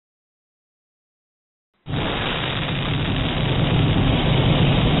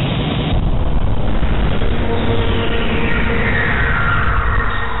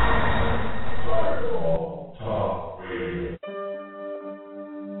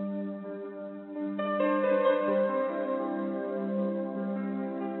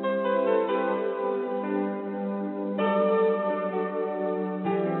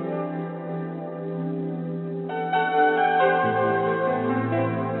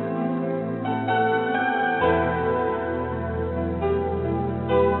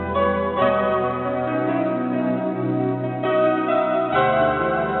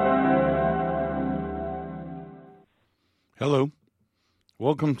Hello.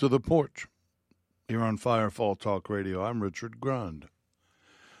 Welcome to the Porch here on Firefall Talk Radio. I'm Richard Grund.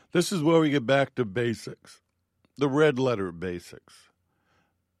 This is where we get back to basics, the red letter basics.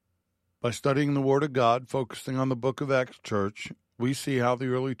 By studying the Word of God, focusing on the Book of Acts Church, we see how the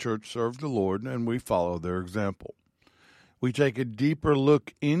early church served the Lord and we follow their example. We take a deeper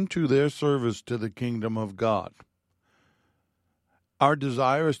look into their service to the kingdom of God. Our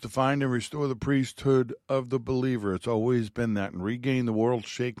desire is to find and restore the priesthood of the believer. It's always been that, and regain the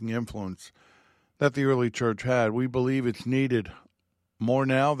world-shaking influence that the early church had. We believe it's needed more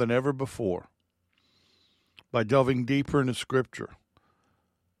now than ever before. By delving deeper into Scripture,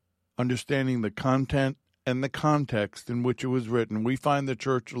 understanding the content and the context in which it was written, we find the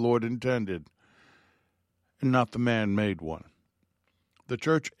church the Lord intended, and not the man-made one. The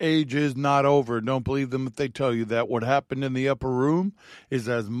church age is not over. Don't believe them if they tell you that. What happened in the upper room is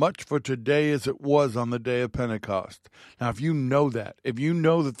as much for today as it was on the day of Pentecost. Now, if you know that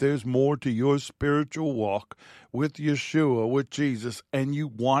there's more to your spiritual walk with Yeshua, with Jesus, and you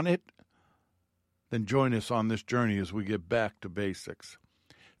want it, then join us on this journey as we get back to basics.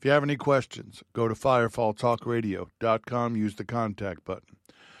 If you have any questions, go to firefalltalkradio.com, use the contact button.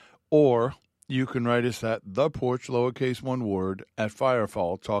 Or you can write us at the Porch, lowercase one word, at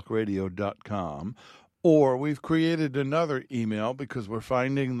firefalltalkradio.com. Or we've created another email because we're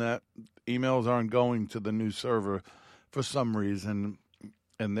finding that emails aren't going to the new server for some reason,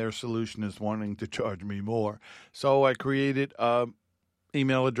 and their solution is wanting to charge me more. So I created an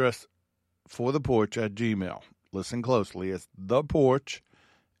email address for the Porch at Gmail. Listen closely. It's the Porch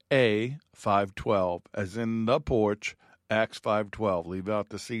A512, as in the Porch Acts 512. Leave out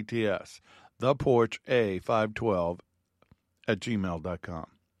the CTS. The Porch A512 at gmail.com.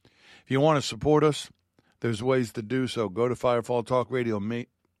 If you want to support us, there's ways to do so. Go to Firefall Talk Radio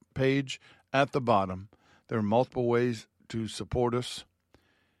page at the bottom. There are multiple ways to support us.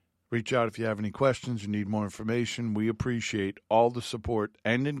 Reach out if you have any questions, you need more information. We appreciate all the support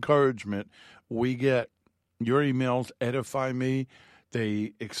and encouragement we get. Your emails edify me.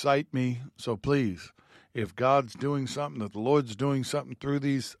 They excite me. So please, if God's doing something, if the Lord's doing something through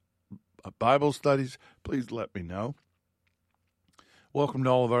these Bible studies, please let me know. Welcome to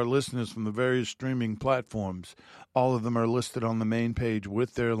all of our listeners from the various streaming platforms. All of them are listed on the main page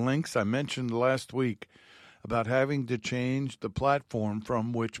with their links. I mentioned last week about having to change the platform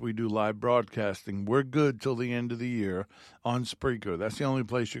from which we do live broadcasting. We're good till the end of the year on Spreaker. That's the only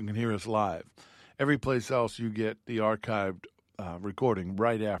place you can hear us live. Every place else you get the archived recording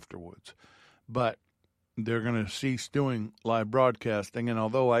right afterwards. But they're going to cease doing live broadcasting, and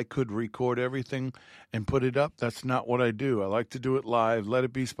although I could record everything and put it up, that's not what I do. I like to do it live, let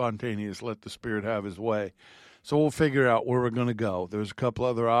it be spontaneous, let the Spirit have His way. So we'll figure out where we're going to go. There's a couple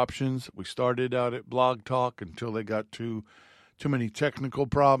other options. We started out at Blog Talk until they got too many technical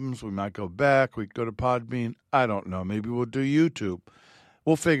problems. We might go back. We could go to Podbean. I don't know. Maybe we'll do YouTube.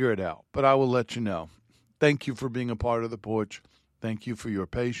 We'll figure it out, but I will let you know. Thank you for being a part of the Porch. Thank you for your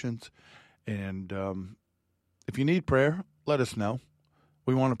patience, and if you need prayer, let us know.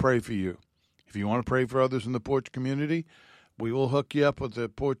 We want to pray for you. If you want to pray for others in the Porch community, we will hook you up with the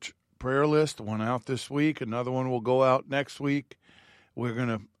Porch prayer list. One out this week. Another one will go out next week. We're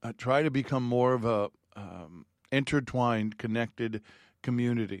going to try to become more of a intertwined, connected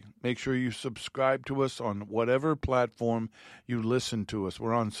community. Make sure you subscribe to us on whatever platform you listen to us.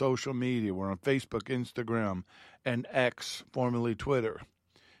 We're on social media. We're on Facebook, Instagram, and X, formerly Twitter.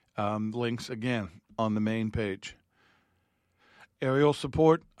 Links, again, on the main page. Aerial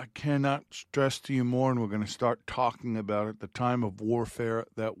support, I cannot stress to you more, and we're going to start talking about it, the time of warfare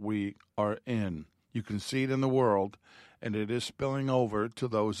that we are in. You can see it in the world, and it is spilling over to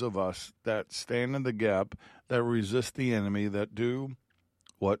those of us that stand in the gap, that resist the enemy, that do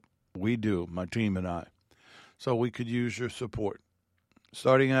what we do, my team and I. So we could use your support.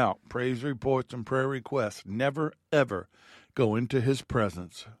 Starting out, praise reports and prayer requests. Never, ever go into His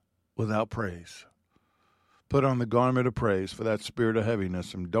presence without praise. Put on the garment of praise for that spirit of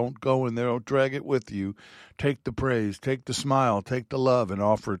heaviness, and don't go in there, don't drag it with you. Take the praise, take the smile, take the love, and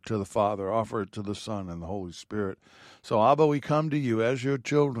offer it to the Father, offer it to the Son and the Holy Spirit. So, Abba, we come to you as your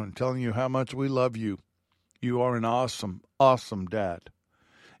children, telling you how much we love you. You are an awesome, awesome dad.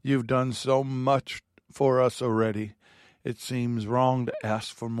 You've done so much for us already. It seems wrong to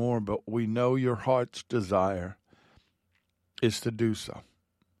ask for more, but we know your heart's desire is to do so.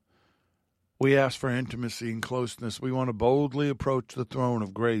 We ask for intimacy and closeness. We want to boldly approach the throne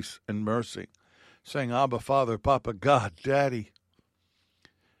of grace and mercy, saying, Abba, Father, Papa, God, Daddy.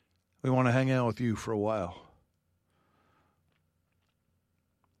 We want to hang out with you for a while.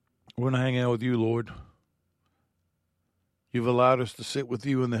 We want to hang out with you, Lord. You've allowed us to sit with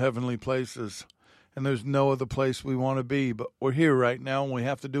you in the heavenly places, and there's no other place we want to be, but we're here right now, and we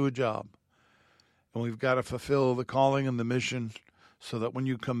have to do a job. And we've got to fulfill the calling and the mission so that when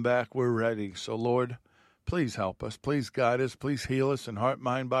you come back, we're ready. So, Lord, please help us. Please guide us. Please heal us in heart,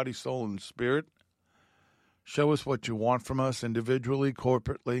 mind, body, soul, and spirit. Show us what you want from us individually,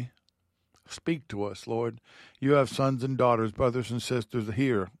 corporately. Speak to us, Lord. You have sons and daughters, brothers and sisters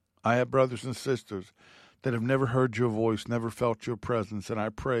here. I have brothers and sisters that have never heard your voice, never felt your presence, and I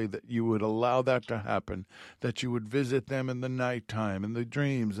pray that you would allow that to happen, that you would visit them in the nighttime, in the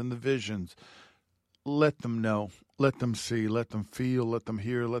dreams, in the visions. Let them know, let them see, let them feel, let them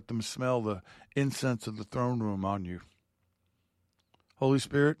hear, let them smell the incense of the throne room on you. Holy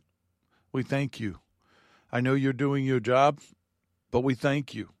Spirit, we thank you. I know you're doing your job, but we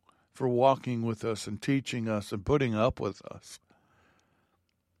thank you for walking with us and teaching us and putting up with us,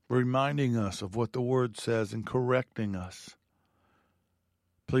 reminding us of what the Word says and correcting us.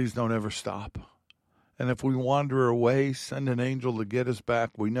 Please don't ever stop. And if we wander away, send an angel to get us back.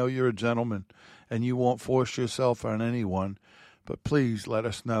 We know you're a gentleman and you won't force yourself on anyone, but please let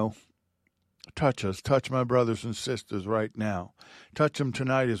us know. Touch us. Touch my brothers and sisters right now. Touch them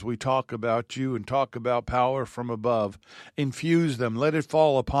tonight as we talk about you and talk about power from above. Infuse them. Let it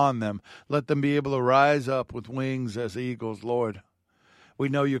fall upon them. Let them be able to rise up with wings as eagles, Lord. We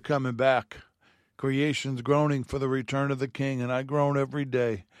know you're coming back. Creation's groaning for the return of the King, and I groan every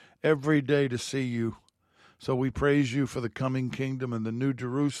day to see you. So we praise you for the coming kingdom and the new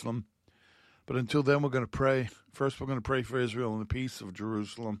Jerusalem. But until then, we're going to pray. First, we're going to pray for Israel and the peace of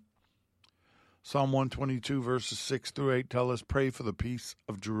Jerusalem. Psalm 122, verses 6 through 8 tell us, pray for the peace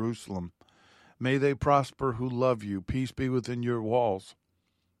of Jerusalem. May they prosper who love you. Peace be within your walls,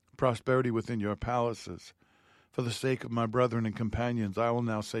 prosperity within your palaces. For the sake of my brethren and companions, I will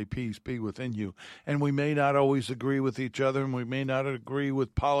now say peace be within you. And we may not always agree with each other, and we may not agree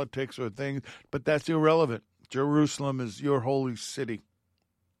with politics or things, but that's irrelevant. Jerusalem is your holy city.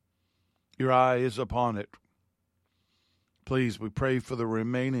 Your eye is upon it. Please, we pray for the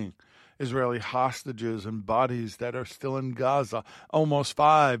remaining Israeli hostages and bodies that are still in Gaza almost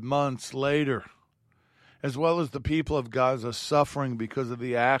 5 months later, as well as the people of Gaza suffering because of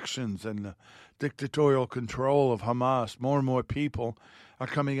the actions and the dictatorial control of Hamas. More and more people are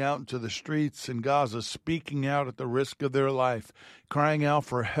coming out into the streets in Gaza, speaking out at the risk of their life, crying out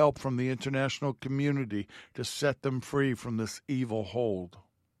for help from the international community to set them free from this evil hold.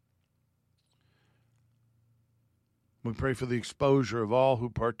 We pray for the exposure of all who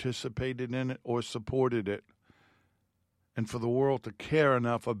participated in it or supported it, and for the world to care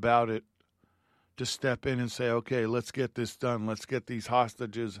enough about it to step in and say, okay, let's get this done. Let's get these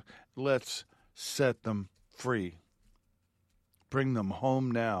hostages. Let's set them free. Bring them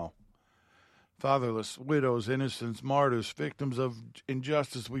home now. Fatherless, widows, innocents, martyrs, victims of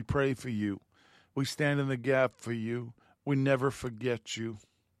injustice, we pray for you. We stand in the gap for you. We never forget you.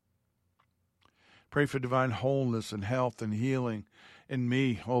 Pray for divine wholeness and health and healing in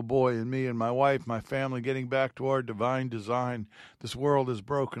me, oh boy, in me and my wife, my family, getting back to our divine design. This world has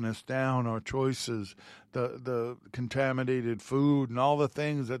broken us down, our choices, the contaminated food, and all the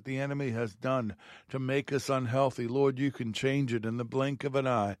things that the enemy has done to make us unhealthy. Lord, you can change it in the blink of an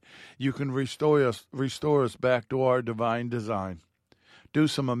eye. You can restore us back to our divine design. Do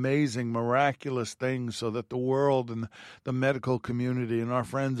some amazing, miraculous things so that the world and the medical community and our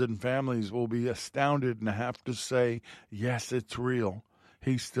friends and families will be astounded and have to say, yes, it's real.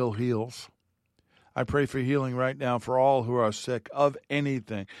 He still heals. I pray for healing right now for all who are sick of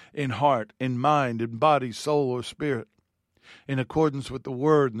anything, in heart, in mind, in body, soul, or spirit, in accordance with the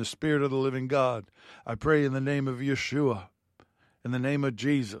word and the spirit of the living God. I pray in the name of Yeshua, in the name of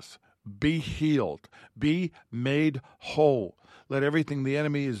Jesus, be healed, be made whole. Let everything the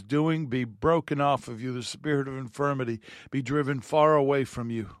enemy is doing be broken off of you. The spirit of infirmity be driven far away from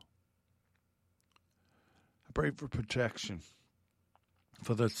you. I pray for protection,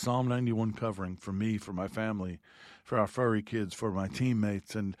 for that Psalm 91 covering, for me, for my family, for our furry kids, for my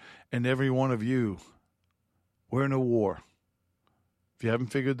teammates, and every one of you. We're in a war. If you haven't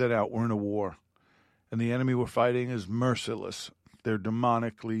figured that out, we're in a war. And the enemy we're fighting is merciless. They're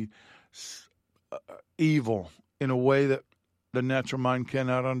demonically evil in a way that the natural mind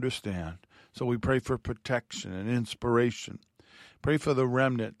cannot understand. So we pray for protection and inspiration. Pray for the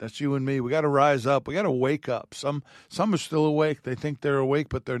remnant. That's you and me. We got to rise up. We got to wake up. Some are still awake. They think they're awake,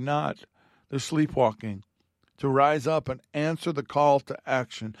 but they're not. They're sleepwalking. To rise up and answer the call to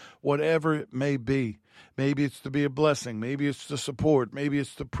action, whatever it may be. Maybe it's to be a blessing. Maybe it's to support. Maybe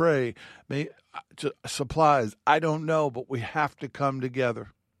it's to pray. Maybe to supplies. I don't know, but we have to come together.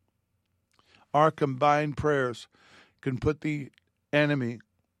 Our combined prayers can put the enemy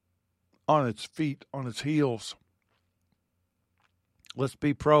on its feet, on its heels. Let's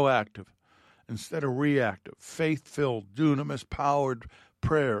be proactive instead of reactive, faith-filled, dunamis-powered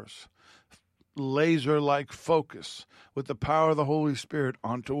prayers, laser-like focus with the power of the Holy Spirit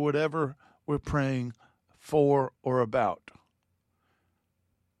onto whatever we're praying for or about.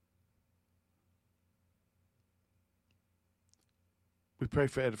 We pray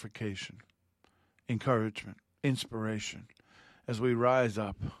for edification, encouragement, inspiration as we rise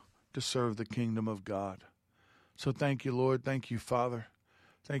up to serve the kingdom of God. So thank you, Lord. Thank you, Father.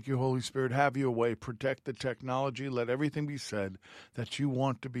 Thank you, Holy Spirit. Have your way. Protect the technology. Let everything be said that you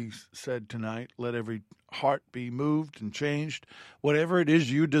want to be said tonight. Let every heart be moved and changed. Whatever it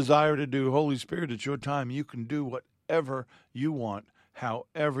is you desire to do, Holy Spirit, it's your time. You can do whatever you want,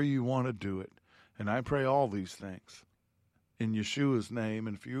 however you want to do it. And I pray all these things in Yeshua's name.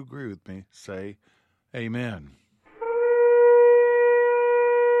 And if you agree with me, say amen.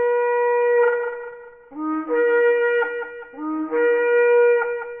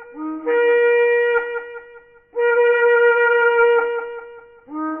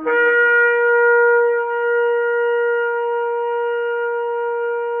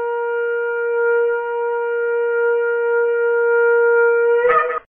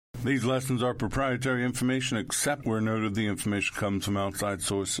 These lessons are proprietary information except where noted the information comes from outside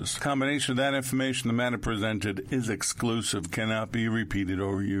sources. Combination of that information, the matter presented is exclusive, cannot be repeated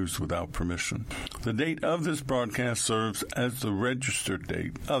or used without permission. The date of this broadcast serves as the registered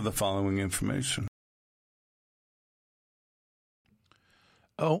date of the following information.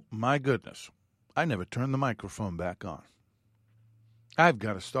 Oh, my goodness. I never turned the microphone back on. I've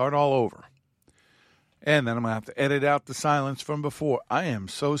got to start all over. And then I'm going to have to edit out the silence from before. I am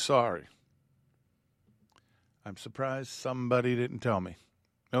so sorry. I'm surprised somebody didn't tell me.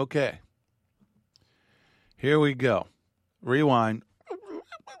 Okay. Here we go. Rewind.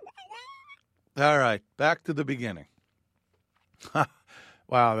 All right. Back to the beginning.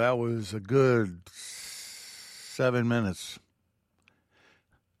 Wow, that was a good 7 minutes.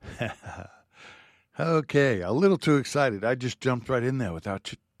 Okay, a little too excited. I just jumped right in there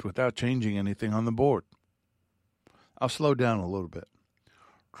without changing anything on the board. I'll slow down a little bit.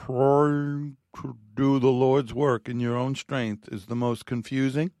 Trying to do the Lord's work in your own strength is the most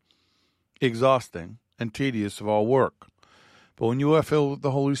confusing, exhausting, and tedious of all work. But when you are filled with the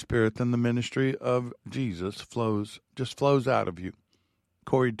Holy Spirit, then the ministry of Jesus flows out of you.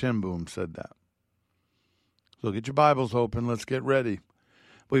 Corey ten Boom said that. So get your Bibles open. Let's get ready.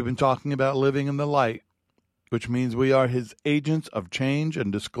 We've been talking about living in the light, which means we are his agents of change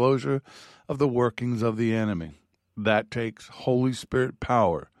and disclosure of the workings of the enemy. That takes Holy Spirit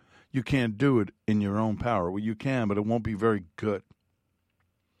power. You can't do it in your own power. Well, you can, but it won't be very good.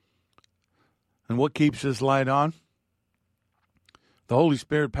 And what keeps this light on? The Holy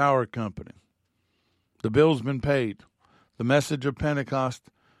Spirit Power Company. The bill's been paid. The message of Pentecost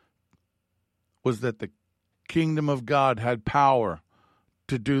was that the kingdom of God had power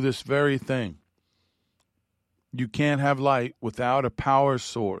to do this very thing. You can't have light without a power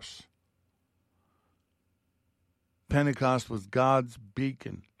source. Pentecost was God's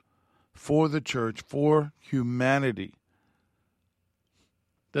beacon for the church, for humanity,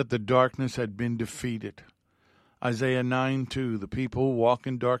 that the darkness had been defeated. Isaiah 9:2, the people who walk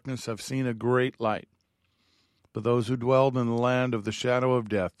in darkness have seen a great light. But those who dwelled in the land of the shadow of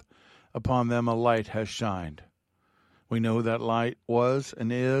death, upon them a light has shined. We know that light was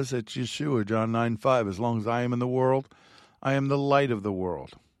and is, it's Yeshua, John 9:5. As long as I am in the world, I am the light of the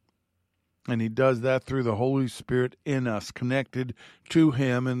world. And he does that through the Holy Spirit in us, connected to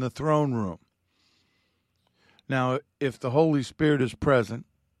him in the throne room. Now, if the Holy Spirit is present,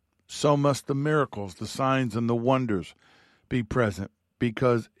 so must the miracles, the signs, and the wonders be present,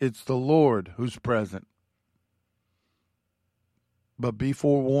 because it's the Lord who's present. But be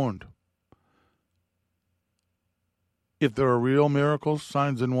forewarned. If there are real miracles,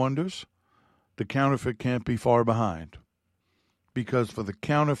 signs, and wonders, the counterfeit can't be far behind. Because for the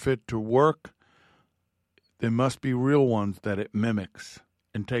counterfeit to work, there must be real ones that it mimics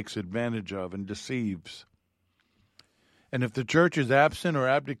and takes advantage of and deceives. And if the church is absent or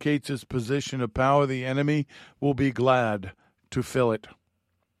abdicates its position of power, the enemy will be glad to fill it.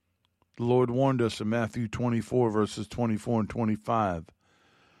 The Lord warned us in Matthew 24, verses 24 and 25.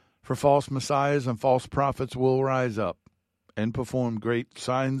 For false messiahs and false prophets will rise up and perform great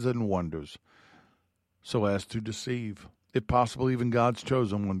signs and wonders, so as to deceive, if possible, even God's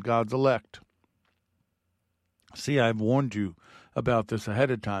chosen one, God's elect. See, I've warned you about this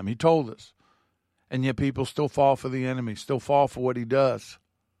ahead of time. He told us. And yet people still fall for the enemy, still fall for what he does.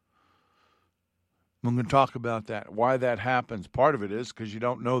 We're going to talk about that, why that happens. Part of it is because you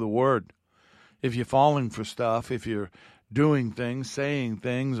don't know the word. If you're falling for stuff, if you're doing things, saying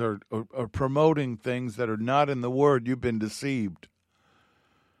things, or promoting things that are not in the word, you've been deceived.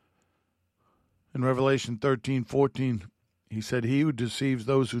 In Revelation 13:14, he said, "He who deceives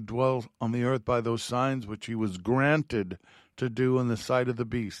those who dwell on the earth by those signs which he was granted to do in the sight of the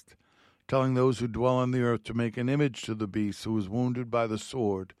beast, telling those who dwell on the earth to make an image to the beast who was wounded by the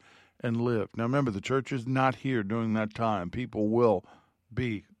sword and lived." Now remember, the church is not here during that time. People will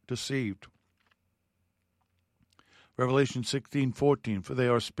be deceived. Revelation 16:14, "For they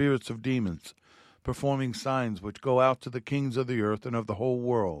are spirits of demons, performing signs which go out to the kings of the earth and of the whole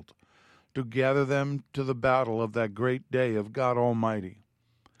world, to gather them to the battle of that great day of God Almighty."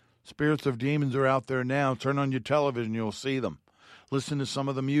 Spirits of demons are out there now. Turn on your television, you'll see them. Listen to some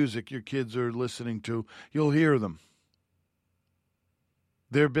of the music your kids are listening to. You'll hear them.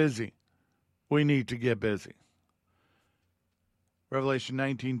 They're busy. We need to get busy. Revelation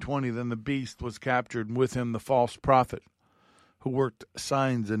 19:20, "Then the beast was captured, and with him the false prophet, who worked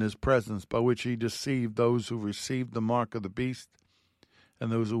signs in his presence, by which he deceived those who received the mark of the beast and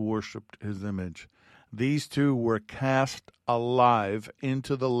those who worshipped his image. These two were cast alive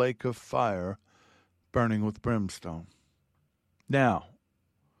into the lake of fire, burning with brimstone." Now,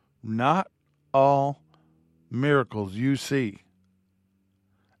 not all miracles you see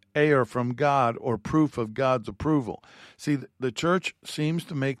are from God or proof of God's approval. See, the church seems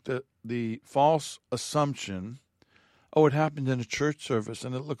to make the false assumption, oh, it happened in a church service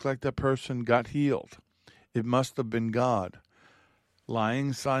and it looked like that person got healed. It must have been God.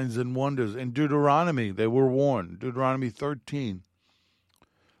 Lying signs and wonders. In Deuteronomy, they were warned. Deuteronomy 13,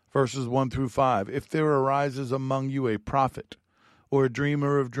 verses 1 through 5. "If there arises among you a prophet or a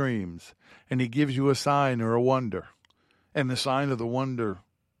dreamer of dreams, and he gives you a sign or a wonder, and the sign of the wonder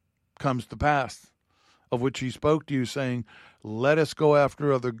comes to pass, of which he spoke to you, saying, 'Let us go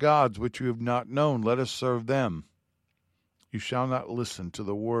after other gods which you have not known, let us serve them,' you shall not listen to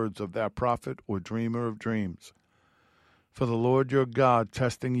the words of that prophet or dreamer of dreams. For the Lord your God,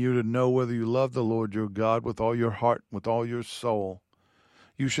 testing you to know whether you love the Lord your God with all your heart, with all your soul.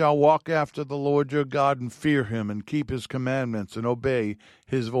 You shall walk after the Lord your God and fear him and keep his commandments and obey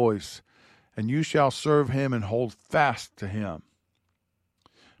his voice. And you shall serve him and hold fast to him.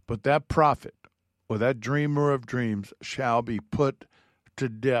 But that prophet or that dreamer of dreams shall be put to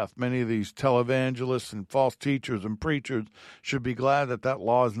death." Many of these televangelists and false teachers and preachers should be glad that that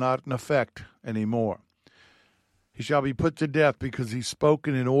law is not in effect anymore. "He shall be put to death because he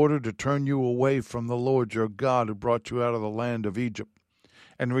spoken in order to turn you away from the Lord your God, who brought you out of the land of Egypt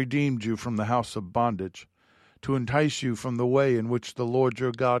and redeemed you from the house of bondage, to entice you from the way in which the Lord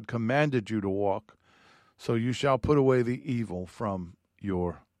your God commanded you to walk. So you shall put away the evil from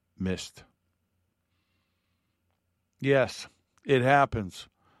your midst." Yes, it happens.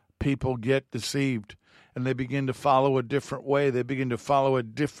 People get deceived and they begin to follow a different way. They begin to follow a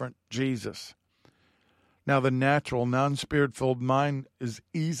different Jesus. Now, the natural, non-spirit-filled mind is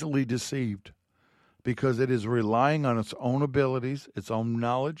easily deceived because it is relying on its own abilities, its own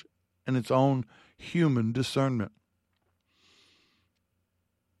knowledge, and its own human discernment.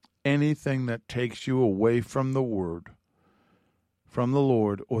 Anything that takes you away from the Word, from the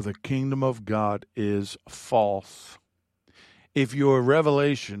Lord, or the kingdom of God is false. If your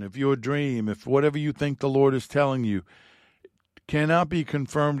revelation, if your dream, if whatever you think the Lord is telling you cannot be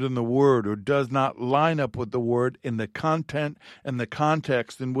confirmed in the Word or does not line up with the Word in the content and the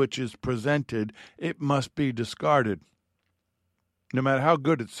context in which it's presented, it must be discarded. No matter how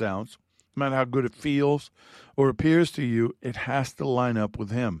good it sounds, no matter how good it feels or appears to you, it has to line up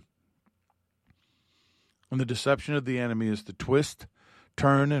with Him. And the deception of the enemy is to twist,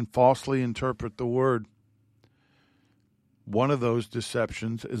 turn, and falsely interpret the Word. One of those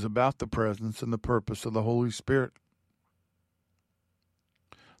deceptions is about the presence and the purpose of the Holy Spirit.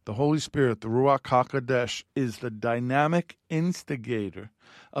 The Holy Spirit, the Ruach HaKodesh, is the dynamic instigator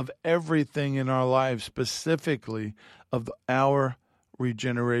of everything in our lives, specifically of our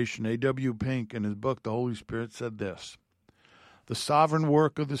regeneration. A.W. Pink, in his book, The Holy Spirit, said this: "The sovereign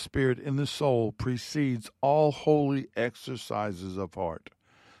work of the Spirit in the soul precedes all holy exercises of heart,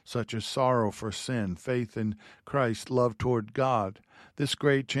 such as sorrow for sin, faith in Christ, love toward God. This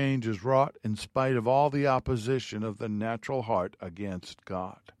great change is wrought in spite of all the opposition of the natural heart against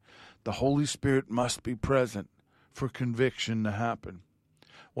God. The Holy Spirit must be present for conviction to happen.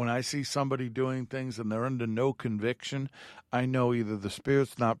 When I see somebody doing things and they're under no conviction, I know either the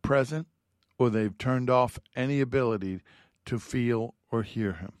Spirit's not present or they've turned off any ability to feel or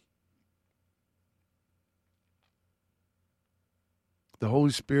hear Him." The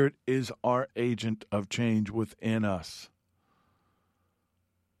Holy Spirit is our agent of change within us.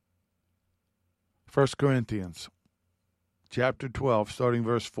 1 Corinthians chapter 12, starting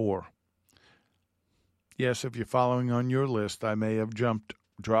verse 4. Yes, if you're following on your list, I may have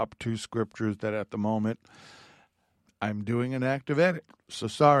dropped two scriptures that at the moment I'm doing an active edit. So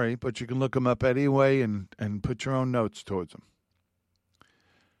sorry, but you can look them up anyway and put your own notes towards them.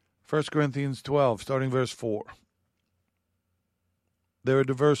 1 Corinthians 12, starting verse 4. There are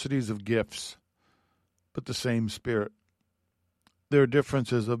diversities of gifts, but the same Spirit. There are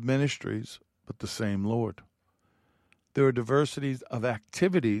differences of ministries, but the same Lord. There are diversities of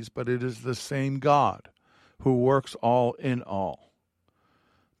activities, but it is the same God who works all in all.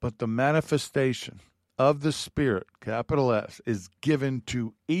 But the manifestation of the Spirit, capital S, is given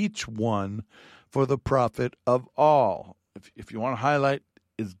to each one for the profit of all. If you want to highlight,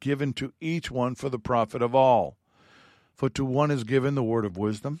 is given to each one for the profit of all. For to one is given the word of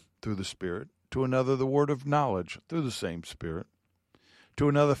wisdom through the Spirit, to another the word of knowledge through the same Spirit, to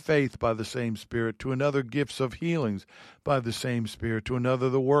another faith by the same Spirit, to another gifts of healings by the same Spirit, to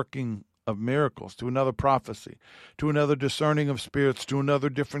another the working of miracles, to another prophecy, to another discerning of spirits, to another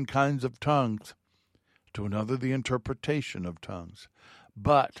different kinds of tongues, to another the interpretation of tongues.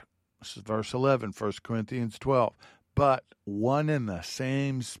 But, this is verse 11, 1 Corinthians 12, but one and the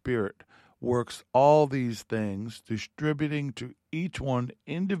same Spirit works all these things, distributing to each one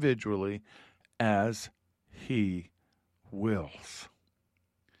individually as he wills.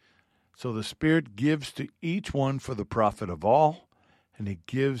 So the Spirit gives to each one for the profit of all, and he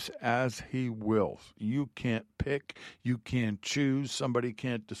gives as he wills. You can't pick, you can't choose, somebody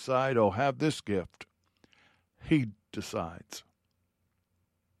can't decide, oh, have this gift. He decides.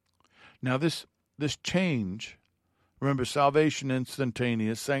 Now this change, remember, salvation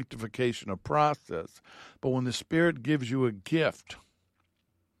instantaneous, sanctification a process. But when the Spirit gives you a gift,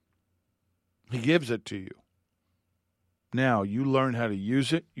 he gives it to you. Now, you learn how to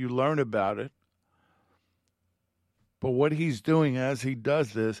use it, you learn about it. But what he's doing as he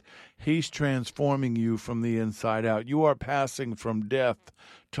does this, he's transforming you from the inside out. You are passing from death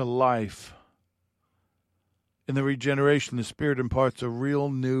to life. In the regeneration, the Spirit imparts a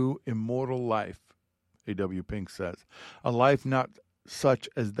real new immortal life. A.W. Pink says, a life not such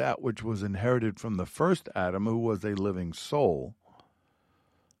as that which was inherited from the first Adam, who was a living soul,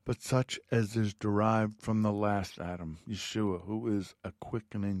 but such as is derived from the last Adam, Yeshua, who is a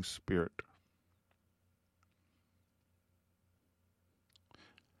quickening spirit.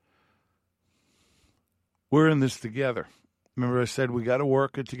 We're in this together. Remember I said we got to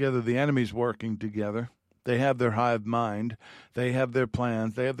work it together. The enemy's working together. They have their hive mind. They have their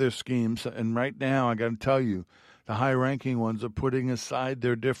plans. They have their schemes. And right now, I got to tell you, the high-ranking ones are putting aside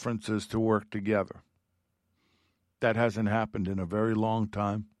their differences to work together. That hasn't happened in a very long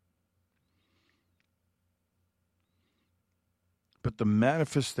time. But the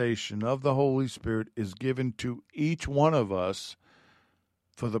manifestation of the Holy Spirit is given to each one of us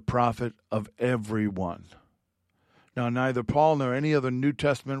for the profit of everyone. Now, neither Paul nor any other New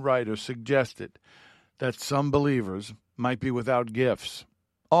Testament writer suggested that some believers might be without gifts.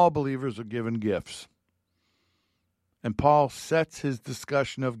 All believers are given gifts. And Paul sets his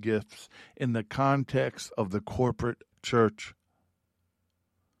discussion of gifts in the context of the corporate church.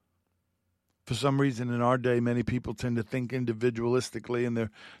 For some reason in our day, many people tend to think individualistically, and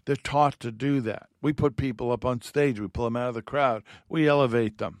they're taught to do that. We put people up on stage. We pull them out of the crowd. We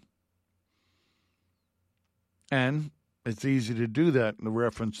elevate them. And it's easy to do that in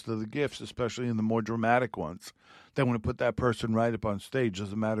reference to the gifts, especially in the more dramatic ones. They want to put that person right up on stage.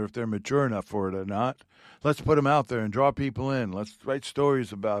 Doesn't matter if they're mature enough for it or not. Let's put them out there and draw people in. Let's write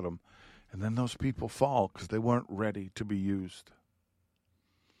stories about them. And then those people fall because they weren't ready to be used.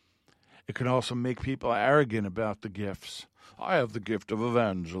 It can also make people arrogant about the gifts. I have the gift of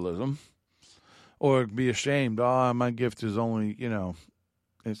evangelism. Or be ashamed. Oh, my gift is only,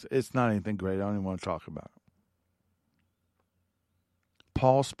 it's not anything great. I don't even want to talk about it.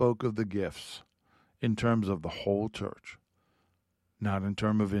 Paul spoke of the gifts in terms of the whole church, not in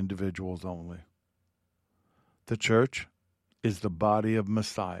terms of individuals only. The church is the body of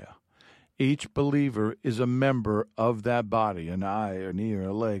Messiah. Each believer is a member of that body, an eye, an ear,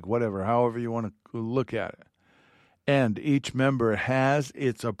 a leg, whatever, however you want to look at it. And each member has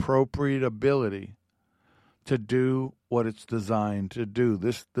its appropriate ability to do what it's designed to do.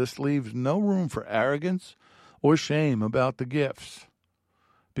 This leaves no room for arrogance or shame about the gifts,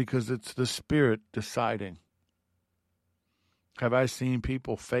 because it's the Spirit deciding. Have I seen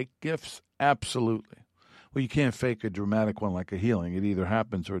people fake gifts? Absolutely. Well, you can't fake a dramatic one like a healing. It either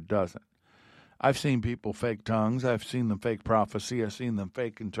happens or it doesn't. I've seen people fake tongues. I've seen them fake prophecy. I've seen them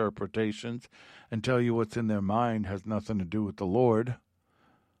fake interpretations and tell you what's in their mind has nothing to do with the Lord.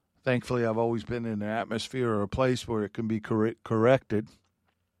 Thankfully, I've always been in an atmosphere or a place where it can be corrected.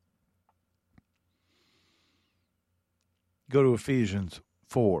 Go to Ephesians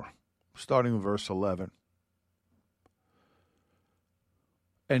 4, starting with verse 11.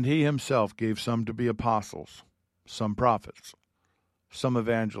 And he himself gave some to be apostles, some prophets, some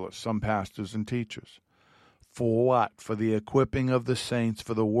evangelists, some pastors and teachers. For what? For the equipping of the saints,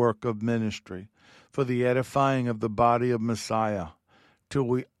 for the work of ministry, for the edifying of the body of Messiah, till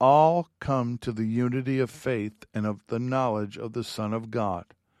we all come to the unity of faith and of the knowledge of the Son of God,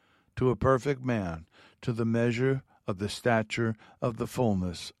 to a perfect man, to the measure of the stature of the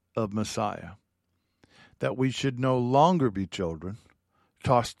fullness of Messiah, that we should no longer be children,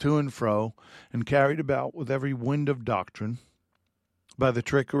 tossed to and fro, and carried about with every wind of doctrine, by the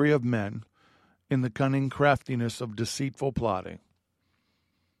trickery of men, in the cunning craftiness of deceitful plotting,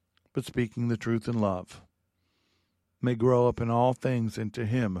 but speaking the truth in love, may grow up in all things into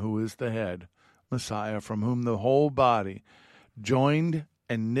him who is the head, Messiah, from whom the whole body, joined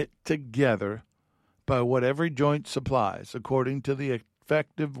and knit together by what every joint supplies, according to the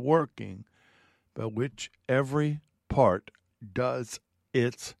effective working by which every part does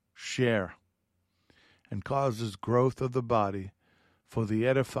its share, and causes growth of the body for the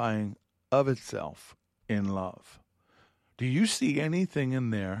edifying of itself in love. Do you see anything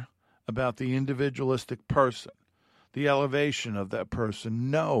in there about the individualistic person, the elevation of that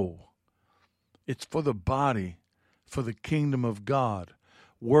person? No. It's for the body, for the kingdom of God,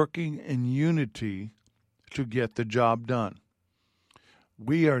 working in unity to get the job done.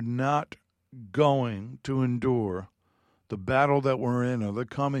 We are not going to endure the battle that we're in or the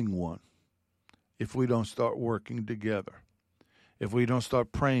coming one if we don't start working together, if we don't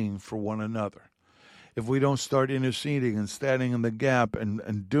start praying for one another, if we don't start interceding and standing in the gap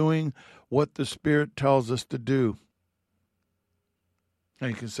and doing what the Spirit tells us to do. And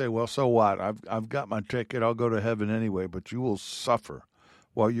you can say, well, so what? I've got my ticket. I'll go to heaven anyway, but you will suffer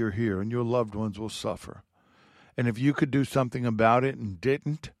while you're here, and your loved ones will suffer. And if you could do something about it and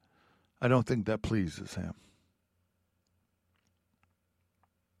didn't, I don't think that pleases him.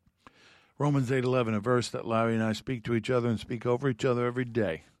 Romans 8:11, a verse that Larry and I speak to each other and speak over each other every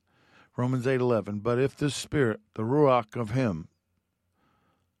day. Romans 8:11, but if the Spirit, the Ruach of him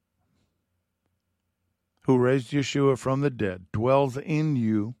who raised Yeshua from the dead, dwells in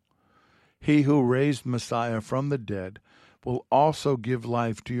you, he who raised Messiah from the dead will also give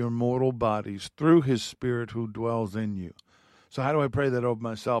life to your mortal bodies through his Spirit who dwells in you. So how do I pray that over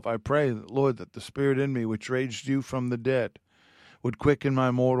myself? I pray, Lord, that the Spirit in me, which raised you from the dead, would quicken my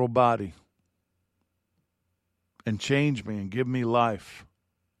mortal body and change me and give me life.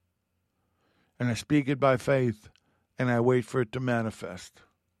 And I speak it by faith, and I wait for it to manifest.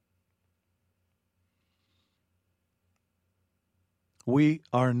 We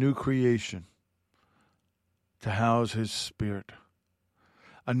are a new creation to house his Spirit,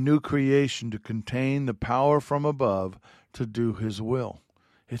 a new creation to contain the power from above to do his will.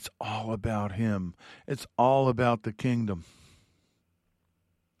 It's all about him. It's all about the kingdom.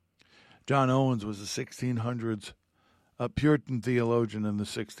 John Owens was a 1600s, a Puritan theologian in the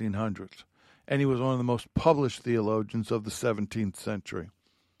 1600s, and he was one of the most published theologians of the 17th century.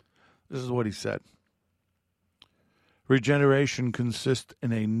 This is what he said. Regeneration consists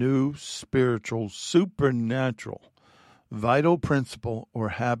in a new spiritual, supernatural, vital principle or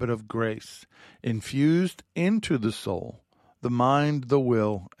habit of grace infused into the soul, the mind, the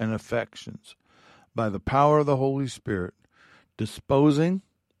will, and affections by the power of the Holy Spirit, disposing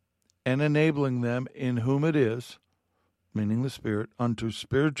and enabling them in whom it is, meaning the Spirit, unto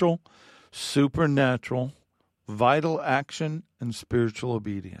spiritual, supernatural, vital action and spiritual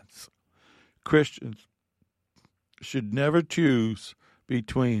obedience. Christians should never choose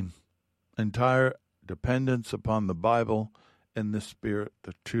between entire dependence upon the Bible and the Spirit.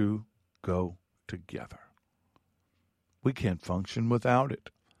 The two go together. We can't function without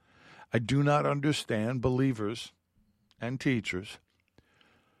it. I do not understand believers and teachers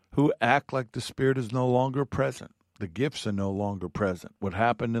who act like the Spirit is no longer present. The gifts are no longer present. What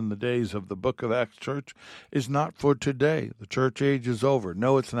happened in the days of the Book of Acts church is not for today. The church age is over.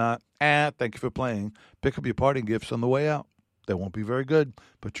 No, it's not. Thank you for playing. Pick up your parting gifts on the way out. They won't be very good,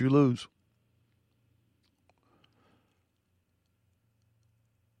 but you lose.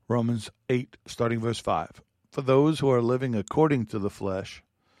 Romans 8, starting verse 5. For those who are living according to the flesh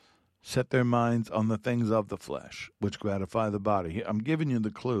set their minds on the things of the flesh, which gratify the body. I'm giving you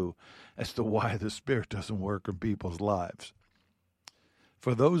the clue as to why the Spirit doesn't work in people's lives.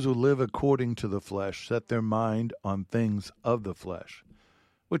 For those who live according to the flesh set their mind on things of the flesh,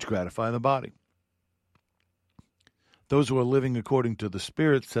 which gratify the body. Those who are living according to the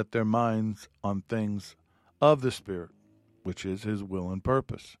Spirit set their minds on things of the Spirit, which is his will and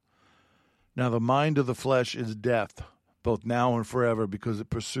purpose. Now the mind of the flesh is death, both now and forever, because it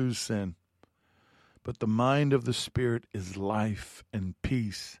pursues sin. But the mind of the Spirit is life and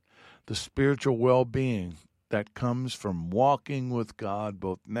peace, the spiritual well-being that comes from walking with God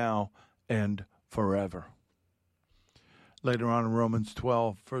both now and forever. Later on in Romans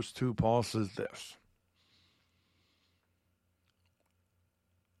 12, verse 2, Paul says this,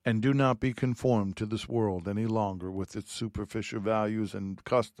 "And do not be conformed to this world any longer with its superficial values and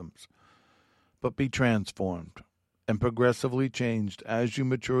customs, but be transformed and progressively changed as you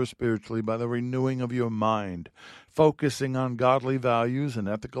mature spiritually by the renewing of your mind, focusing on godly values and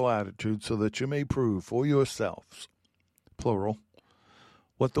ethical attitudes so that you may prove for yourselves, plural,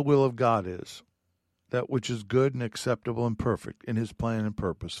 what the will of God is, that which is good and acceptable and perfect in his plan and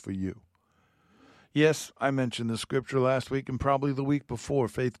purpose for you." Yes, I mentioned the scripture last week and probably the week before.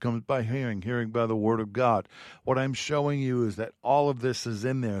 Faith comes by hearing, hearing by the word of God. What I'm showing you is that all of this is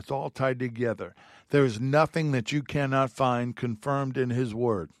in there. It's all tied together. There is nothing that you cannot find confirmed in his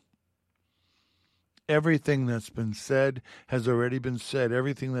word. Everything that's been said has already been said.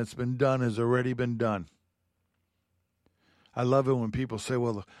 Everything that's been done has already been done. I love it when people say,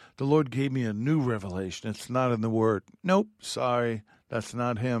 well, the Lord gave me a new revelation. It's not in the word. Nope, sorry, that's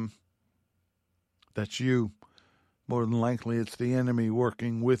not him. That's you. More than likely, it's the enemy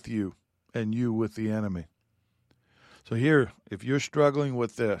working with you and you with the enemy. So here, if you're struggling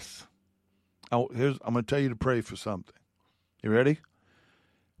with this, I'm going to tell you to pray for something. You ready?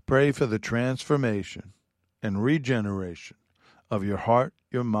 Pray for the transformation and regeneration of your heart,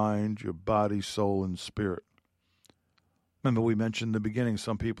 your mind, your body, soul, and spirit. Remember, we mentioned in the beginning,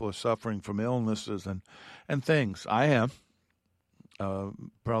 some people are suffering from illnesses and things. I am.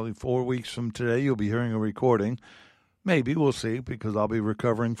 Probably 4 weeks from today, you'll be hearing a recording. Maybe, we'll see, because I'll be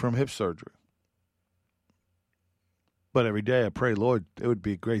recovering from hip surgery. But every day I pray, Lord, it would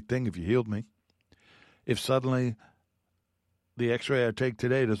be a great thing if you healed me. If suddenly the x-ray I take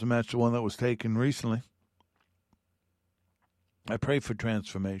today doesn't match the one that was taken recently, I pray for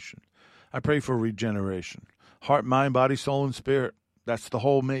transformation. I pray for regeneration. Heart, mind, body, soul, and spirit. That's the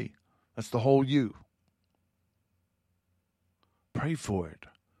whole me. That's the whole you. Pray for it.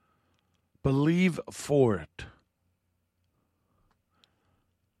 Believe for it.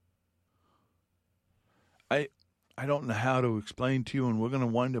 I don't know how to explain to you, and we're going to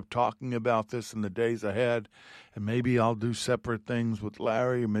wind up talking about this in the days ahead, and maybe I'll do separate things with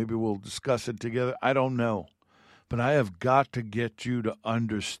Larry, or maybe we'll discuss it together. I don't know. But I have got to get you to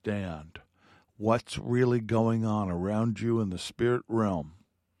understand what's really going on around you in the spirit realm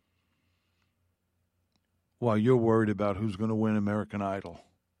while you're worried about who's going to win American Idol,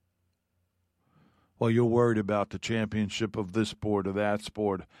 while you're worried about the championship of this sport or that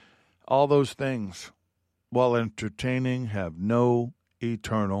sport. All those things, while entertaining, have no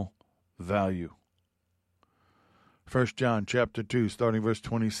eternal value. 1 John chapter 2, starting verse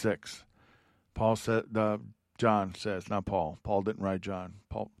 26. John says, not Paul. Paul didn't write John.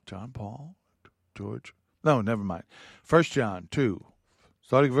 Paul? George? No, never mind. 1 John 2,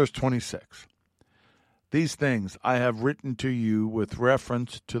 starting verse 26. These things I have written to you with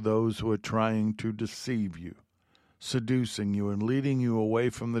reference to those who are trying to deceive you, seducing you and leading you away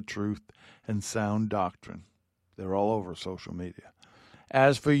from the truth and sound doctrine. They're all over social media.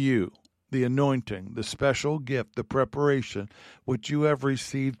 As for you, the anointing, the special gift, the preparation which you have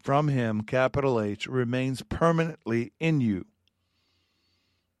received from him, capital H, remains permanently in you.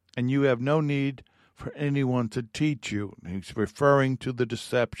 And you have no need for anyone to teach you. He's referring to the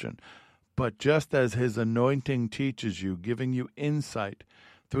deception. But just as his anointing teaches you, giving you insight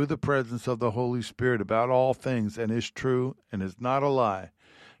through the presence of the Holy Spirit about all things, and is true and is not a lie,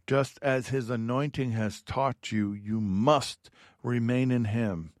 just as his anointing has taught you, you must remain in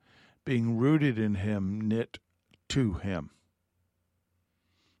him, being rooted in him, knit to him.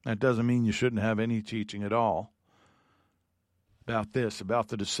 That doesn't mean you shouldn't have any teaching at all about this, about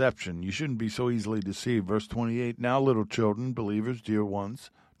the deception. You shouldn't be so easily deceived. Verse 28, now little children, believers, dear ones,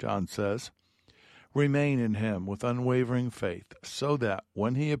 John says, remain in him with unwavering faith, so that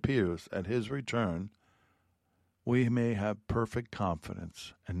when he appears at his return, we may have perfect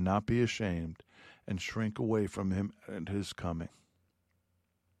confidence and not be ashamed and shrink away from him at his coming.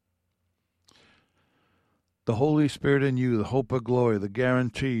 The Holy Spirit in you, the hope of glory, the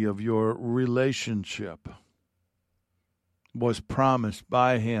guarantee of your relationship, was promised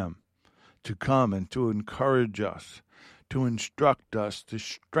by him to come and to encourage us, to instruct us, to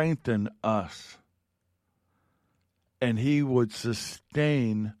strengthen us. And he would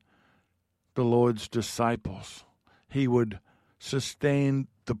sustain the Lord's disciples. He would sustain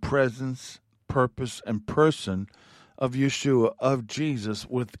the presence, purpose, and person of Yeshua, of Jesus,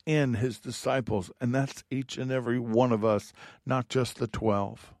 within his disciples. And that's each and every one of us, not just the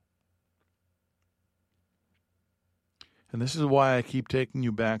 12. And this is why I keep taking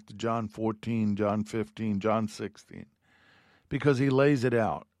you back to John 14, John 15, John 16, because he lays it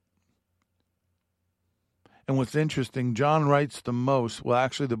out. And what's interesting, John writes the most, well,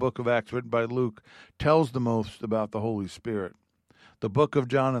 actually the book of Acts written by Luke tells the most about the Holy Spirit. The book of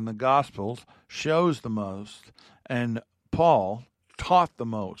John and the Gospels shows the most, and Paul taught the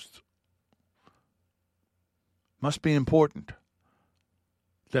most. Must be important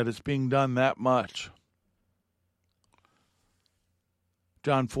that it's being done that much.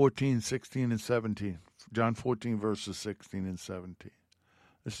 John 14, 16, and 17. John 14, verses 16 and 17.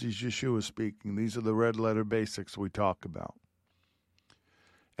 This is Yeshua speaking. These are the red letter basics we talk about.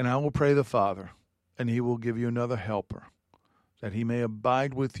 And I will pray the Father, and he will give you another helper, that he may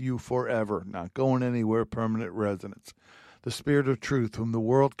abide with you forever, not going anywhere, permanent residence. The Spirit of truth, whom the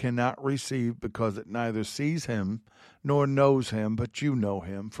world cannot receive, because it neither sees him nor knows him, but you know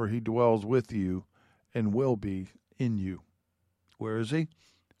him, for he dwells with you and will be in you. Where is he?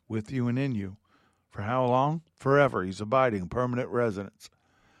 With you and in you. For how long? Forever. He's abiding, permanent residence.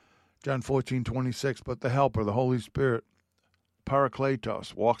 John 14:26, but the Helper, the Holy Spirit,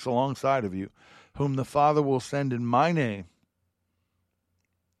 Parakletos, walks alongside of you, whom the Father will send in my name.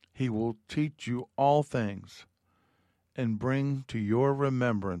 He will teach you all things and bring to your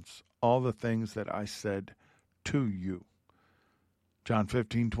remembrance all the things that I said to you. John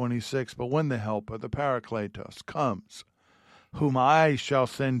 15:26, but when the Helper, the Parakletos, comes, whom I shall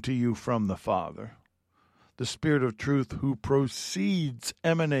send to you from the Father, the Spirit of truth who proceeds,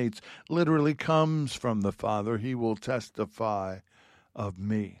 emanates, literally comes from the Father, he will testify of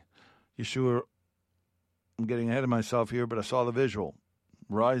me. Yeshua, I'm getting ahead of myself here, but I saw the visual.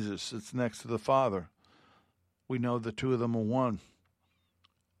 Rises, sits next to the Father. We know the two of them are one.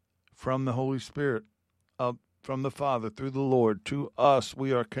 From the Holy Spirit, from the Father, through the Lord, to us,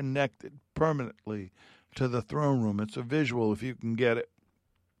 we are connected permanently to the throne room. It's a visual if you can get it.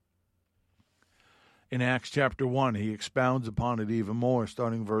 In Acts chapter 1, he expounds upon it even more,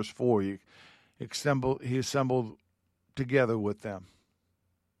 starting verse 4. He assembled together with them.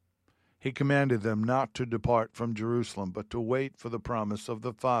 He commanded them not to depart from Jerusalem, but to wait for the promise of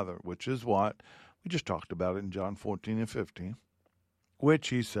the Father, which is what? We just talked about it in John 14 and 15. Which,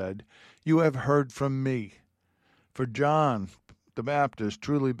 he said, you have heard from me. For John the Baptist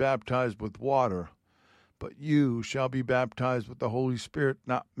truly baptized with water, but you shall be baptized with the Holy Spirit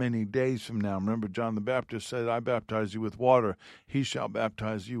not many days from now. Remember, John the Baptist said, I baptize you with water. He shall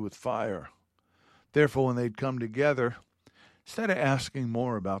baptize you with fire. Therefore, when they'd come together, instead of asking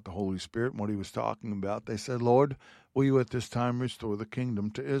more about the Holy Spirit and what he was talking about, they said, Lord, will you at this time restore the kingdom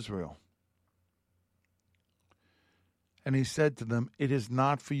to Israel? And he said to them, it is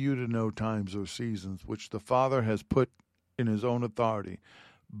not for you to know times or seasons which the Father has put in his own authority,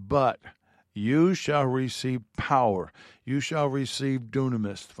 but you shall receive power. You shall receive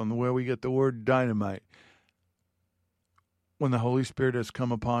dunamis, from where we get the word dynamite, when the Holy Spirit has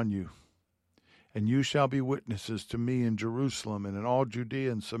come upon you. And you shall be witnesses to me in Jerusalem and in all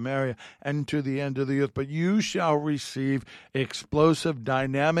Judea and Samaria and to the end of the earth. But you shall receive explosive,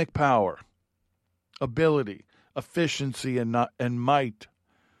 dynamic power, ability, efficiency, and might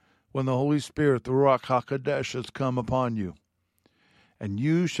when the Holy Spirit, the Ruach HaKodesh, has come upon you. And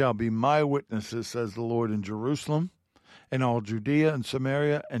you shall be my witnesses, says the Lord, in Jerusalem, and all Judea and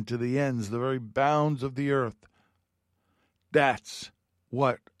Samaria, and to the ends, the very bounds of the earth. That's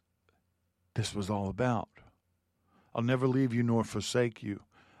what this was all about. I'll never leave you nor forsake you.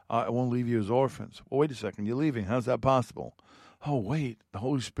 I won't leave you as orphans. Well, wait a second, you're leaving. How's that possible? Oh, wait, the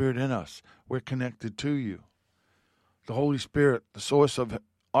Holy Spirit in us. We're connected to you. The Holy Spirit, the source of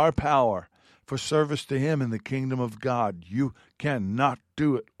our power, for service to him in the kingdom of God. You cannot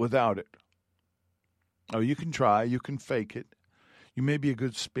do it without it. Oh, you can try. You can fake it. You may be a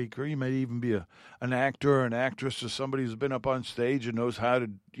good speaker. You may even be an actor or an actress or somebody who's been up on stage and knows how to,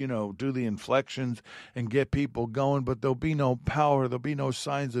 do the inflections and get people going. But there'll be no power. There'll be no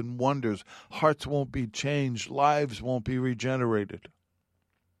signs and wonders. Hearts won't be changed. Lives won't be regenerated.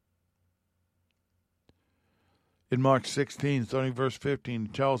 In Mark 16, starting verse 15,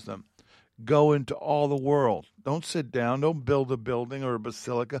 it tells them, go into all the world. Don't sit down. Don't build a building or a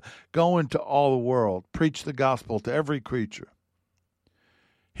basilica. Go into all the world. Preach the gospel to every creature.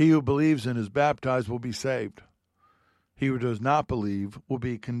 He who believes and is baptized will be saved. He who does not believe will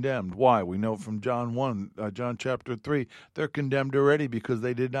be condemned. Why? We know from John chapter 3, they're condemned already because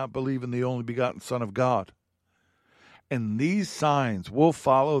they did not believe in the only begotten Son of God. And these signs will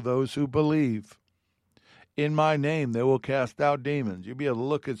follow those who believe. In my name, they will cast out demons. You'll be able to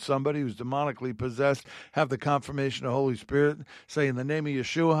look at somebody who's demonically possessed, have the confirmation of the Holy Spirit, say, in the name of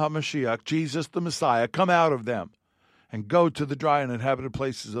Yeshua HaMashiach, Jesus the Messiah, come out of them and go to the dry and inhabited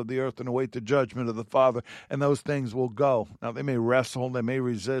places of the earth and await the judgment of the Father, and those things will go. Now, they may wrestle, they may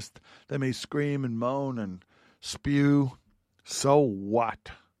resist, they may scream and moan and spew. So what?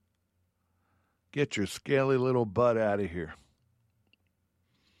 Get your scaly little butt out of here.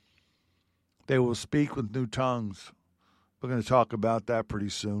 They will speak with new tongues. We're going to talk about that pretty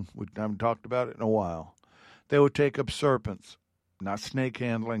soon. We haven't talked about it in a while. They will take up serpents. Not snake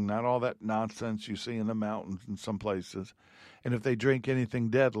handling, not all that nonsense you see in the mountains in some places. And if they drink anything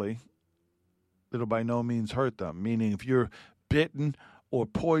deadly, it'll by no means hurt them. Meaning if you're bitten or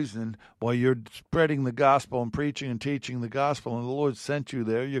poisoned while you're spreading the gospel and preaching and teaching the gospel and the Lord sent you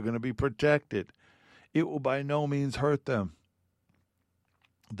there, you're going to be protected. It will by no means hurt them.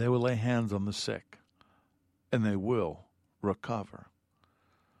 They will lay hands on the sick and they will recover.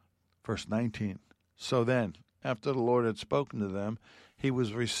 Verse 19. So then, after the Lord had spoken to them, he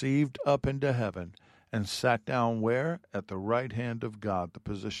was received up into heaven and sat down where? At the right hand of God, the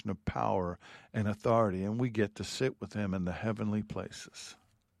position of power and authority. And we get to sit with him in the heavenly places.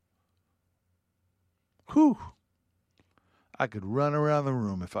 Whew! I could run around the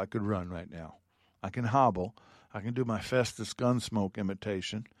room if I could run right now. I can hobble. I can do my Festus Gunsmoke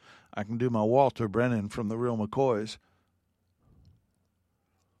imitation. I can do my Walter Brennan from the Real McCoys.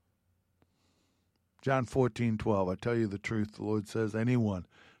 John 14:12, I tell you the truth, the Lord says, anyone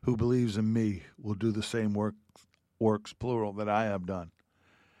who believes in me will do the same works, plural, that I have done,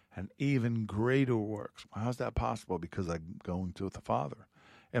 and even greater works. Well, how's that possible? Because I'm going to the Father,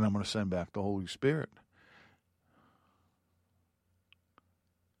 and I'm going to send back the Holy Spirit.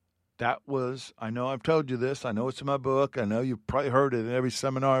 That was, I know I've told you this, I know it's in my book, I know you've probably heard it in every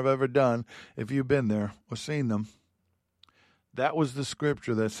seminar I've ever done, if you've been there or seen them. That was the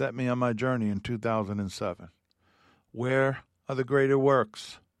scripture that set me on my journey in 2007. Where are the greater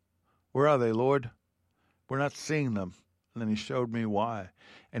works? Where are they, Lord? We're not seeing them. And then he showed me why.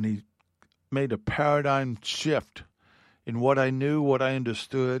 And he made a paradigm shift in what I knew, what I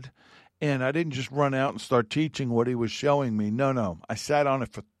understood. And I didn't just run out and start teaching what he was showing me. No. I sat on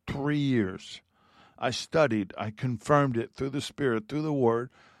it for 3 years. I studied. I confirmed it through the Spirit, through the Word,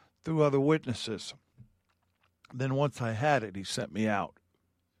 through other witnesses. Then once I had it, he sent me out.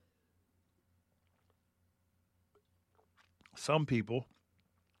 Some people,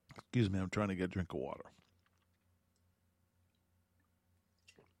 excuse me, I'm trying to get a drink of water.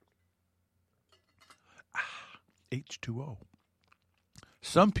 H2O.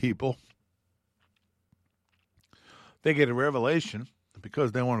 Some people, they get a revelation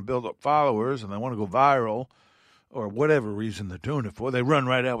because they want to build up followers and they want to go viral, or whatever reason they're doing it for. They run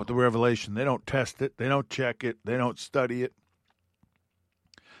right out with the revelation. They don't test it. They don't check it. They don't study it.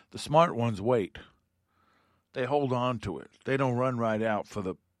 The smart ones wait. They hold on to it. They don't run right out for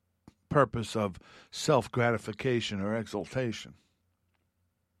the purpose of self-gratification or exaltation.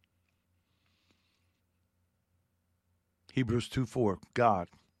 Hebrews 2:4, God,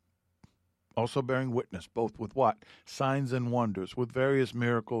 also bearing witness, both with what? Signs and wonders, with various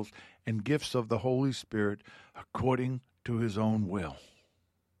miracles and gifts of the Holy Spirit according to his own will.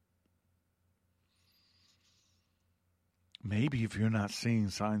 Maybe if you're not seeing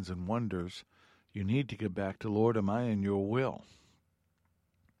signs and wonders, you need to get back to, Lord, am I in your will?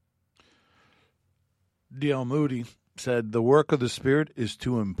 D.L. Moody said, the work of the Spirit is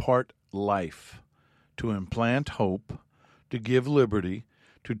to impart life, to implant hope, to give liberty,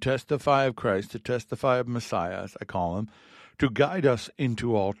 to testify of Christ, to testify of Messiah, as I call him, to guide us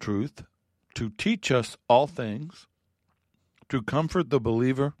into all truth, to teach us all things, to comfort the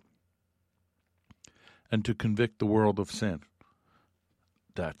believer, and to convict the world of sin.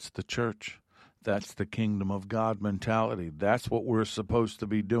 That's the church. That's the kingdom of God mentality. That's what we're supposed to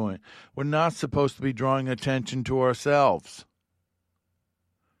be doing. We're not supposed to be drawing attention to ourselves.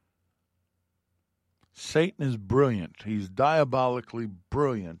 Satan is brilliant. He's diabolically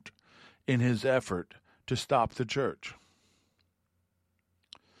brilliant in his effort to stop the church.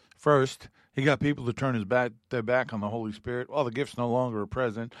 First, he got people to turn their back on the Holy Spirit. Well, the gifts no longer are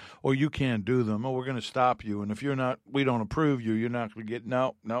present, or you can't do them, or we're going to stop you. And if you're not, we don't approve you, you're not going to get,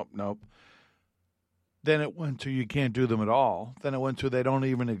 nope. Then it went to you can't do them at all. Then it went to they don't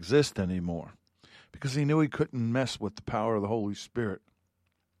even exist anymore, because he knew he couldn't mess with the power of the Holy Spirit.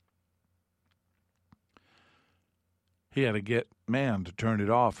 He had to get man to turn it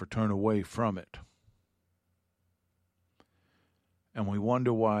off or turn away from it. And we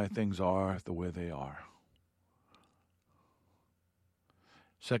wonder why things are the way they are.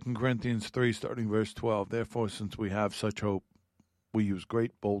 2 Corinthians 3, starting verse 12. Therefore, since we have such hope, we use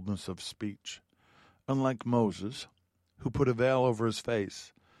great boldness of speech, unlike Moses, who put a veil over his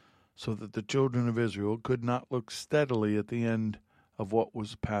face, so that the children of Israel could not look steadily at the end of what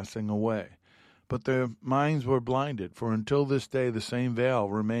was passing away. But their minds were blinded, for until this day the same veil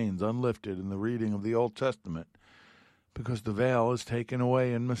remains unlifted in the reading of the Old Testament, because the veil is taken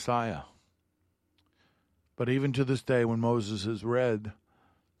away in Messiah. But even to this day, when Moses is read,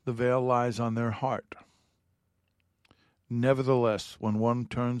 the veil lies on their heart. Nevertheless, when one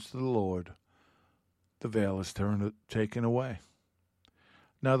turns to the Lord, the veil is taken away.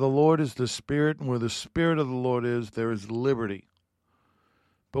 Now the Lord is the Spirit, and where the Spirit of the Lord is, there is liberty.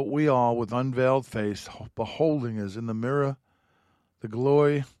 But we all, with unveiled face, beholding as in the mirror the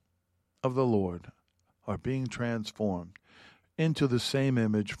glory of the Lord, are being transformed into the same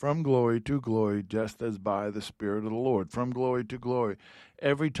image from glory to glory, just as by the Spirit of the Lord, from glory to glory.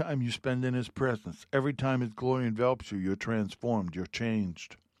 Every time you spend in His presence, every time His glory envelops you, you're transformed, you're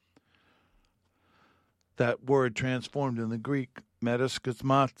changed. That word transformed in the Greek,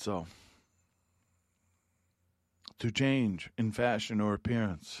 metaskismazo, to change in fashion or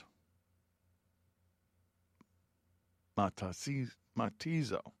appearance.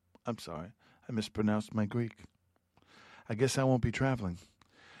 Matizo. I'm sorry, I mispronounced my Greek. I guess I won't be traveling.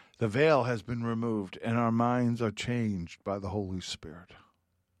 The veil has been removed, and our minds are changed by the Holy Spirit.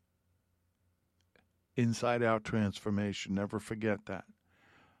 Inside-out transformation. Never forget that.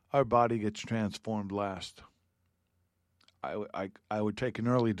 Our body gets transformed last. I would take an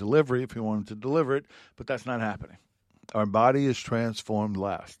early delivery if you wanted to deliver it, but that's not happening. Our body is transformed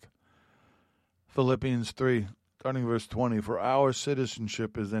last. Philippians 3, starting verse 20, for our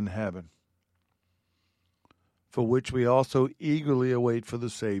citizenship is in heaven, for which we also eagerly await for the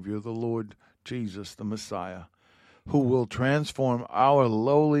Savior, the Lord Jesus, the Messiah, who will transform our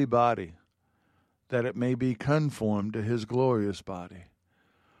lowly body, that it may be conformed to His glorious body,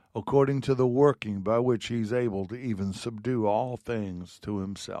 according to the working by which He's able to even subdue all things to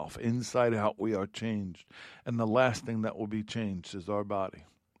Himself. Inside out we are changed, and the last thing that will be changed is our body,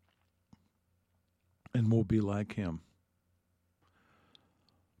 and we'll be like Him.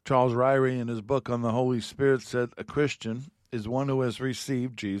 Charles Ryrie, in his book on the Holy Spirit, said a Christian is one who has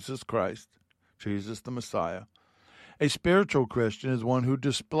received Jesus Christ, Jesus the Messiah. A spiritual Christian is one who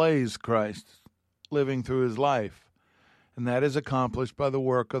displays Christ living through his life, and that is accomplished by the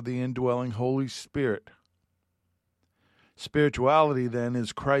work of the indwelling Holy Spirit. Spirituality, then,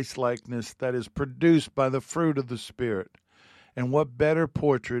 is Christ-likeness that is produced by the fruit of the Spirit. And what better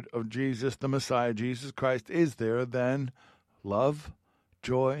portrait of Jesus the Messiah, Jesus Christ, is there than love,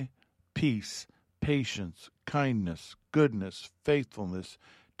 joy, peace, patience, kindness, goodness, faithfulness,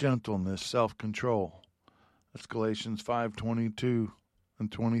 gentleness, self-control? That's Galatians 5:22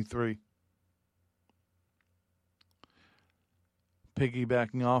 and 23.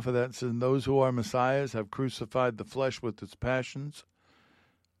 Piggybacking off of that, says, those who are Messiahs have crucified the flesh with its passions.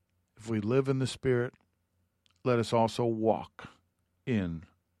 If we live in the Spirit, let us also walk in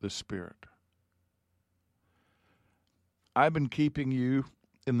the Spirit. I've been keeping you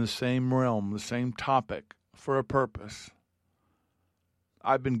in the same realm, the same topic, for a purpose.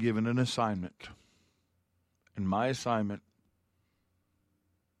 I've been given an assignment, and my assignment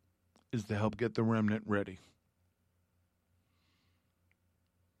is to help get the remnant ready.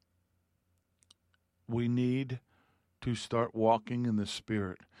 We need to start walking in the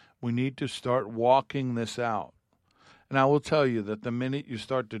Spirit. We need to start walking this out. And I will tell you that the minute you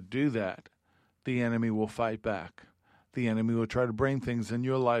start to do that, the enemy will fight back. The enemy will try to bring things in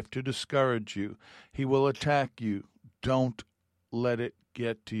your life to discourage you. He will attack you. Don't let it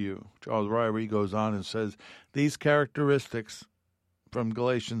get to you. Charles Ryrie goes on and says, these characteristics from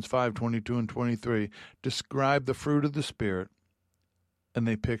Galatians 5:22 and 23 describe the fruit of the Spirit, and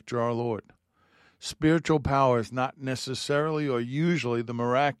they picture our Lord. Spiritual power is not necessarily or usually the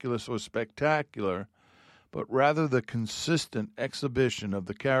miraculous or spectacular, but rather the consistent exhibition of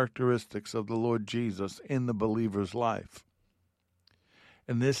the characteristics of the Lord Jesus in the believer's life.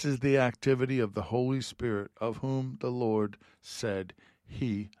 And this is the activity of the Holy Spirit, of whom the Lord said,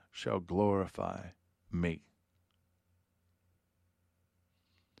 He shall glorify me.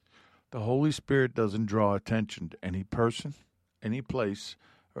 The Holy Spirit doesn't draw attention to any person, any place,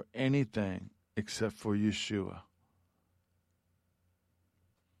 or anything except for Yeshua.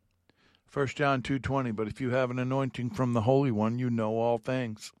 1 John 2:20, but if you have an anointing from the Holy One, you know all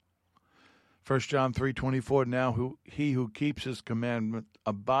things. 1 John 3:24, now he who keeps his commandment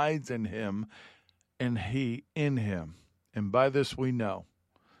abides in him, and he in him. And by this we know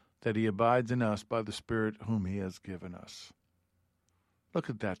that he abides in us by the Spirit whom he has given us. Look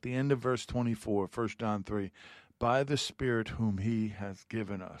at that, the end of verse 24, 1 John 3, by the Spirit whom he has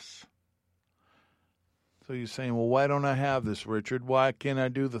given us. So you're saying, well, why don't I have this, Richard? Why can't I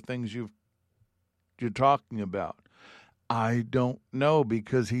do the things you're talking about? I don't know,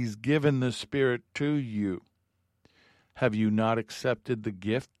 because he's given the Spirit to you. Have you not accepted the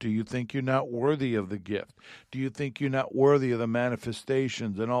gift? Do you think you're not worthy of the gift? Do you think you're not worthy of the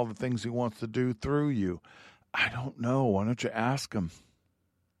manifestations and all the things he wants to do through you? I don't know. Why don't you ask him?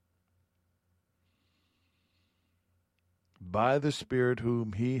 By the Spirit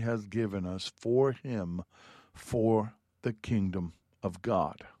whom he has given us for him, for the kingdom of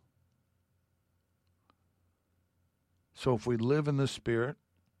God. So if we live in the Spirit,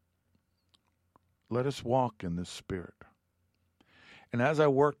 let us walk in the Spirit. And as I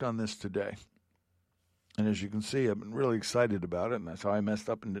worked on this today, and as you can see, I've been really excited about it, and that's how I messed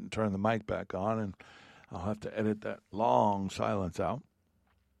up and didn't turn the mic back on, and I'll have to edit that long silence out.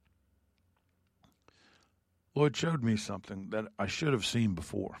 Lord showed me something that I should have seen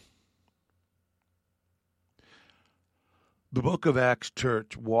before. The book of Acts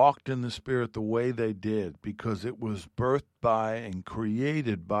church walked in the Spirit the way they did because it was birthed by and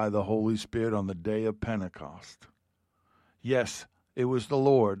created by the Holy Spirit on the day of Pentecost. Yes, it was the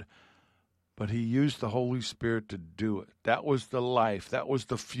Lord, but he used the Holy Spirit to do it. That was the life. That was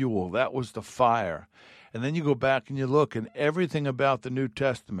the fuel. That was the fire. And then you go back and you look, and everything about the New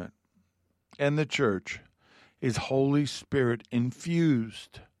Testament and the church is Holy Spirit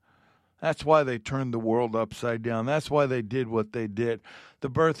infused. That's why they turned the world upside down. That's why they did what they did. The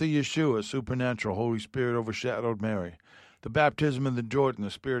birth of Yeshua, supernatural, Holy Spirit overshadowed Mary. The baptism in the Jordan,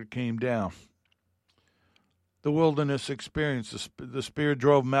 the Spirit came down. The wilderness experience, the Spirit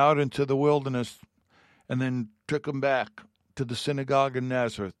drove them out into the wilderness and then took them back to the synagogue in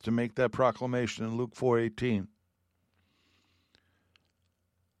Nazareth to make that proclamation in Luke 4:18.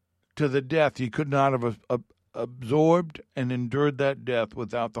 To the death, he could not have absorbed and endured that death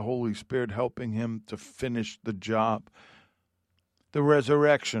without the Holy Spirit helping him to finish the job. The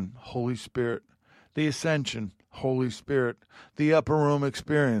resurrection, Holy Spirit. The ascension, Holy Spirit. The upper room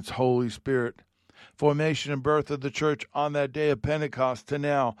experience, Holy Spirit. Formation and birth of the church on that day of Pentecost to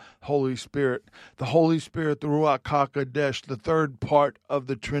now, Holy Spirit. The Holy Spirit, the Ruach HaKodesh, the third part of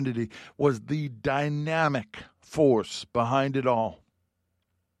the Trinity, was the dynamic force behind it all.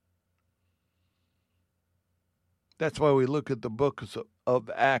 That's why we look at the book of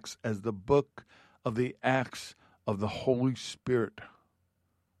Acts as the book of the Acts of the Holy Spirit.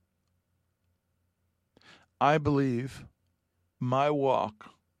 I believe my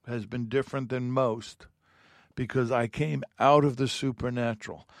walk has been different than most because I came out of the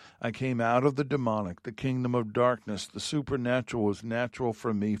supernatural. I came out of the demonic, the kingdom of darkness. The supernatural was natural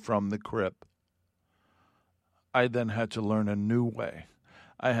for me from the crib. I then had to learn a new way.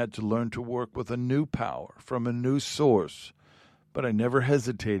 I had to learn to work with a new power from a new source, but I never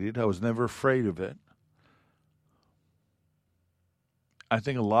hesitated. I was never afraid of it. I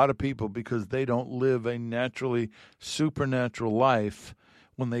think a lot of people, because they don't live a naturally supernatural life,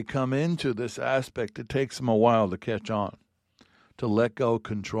 when they come into this aspect, it takes them a while to catch on, to let go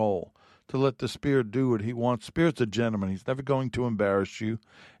control, to let the Spirit do what he wants. Spirit's a gentleman. He's never going to embarrass you.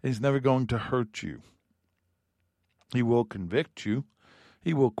 He's never going to hurt you. He will convict you.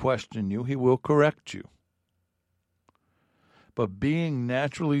 He will question you. He will correct you. But being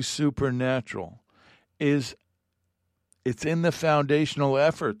naturally supernatural it's in the foundational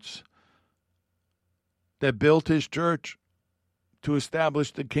efforts that built his church to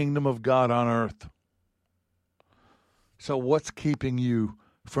establish the kingdom of God on earth. So what's keeping you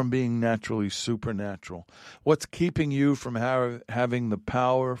from being naturally supernatural? What's keeping you from having the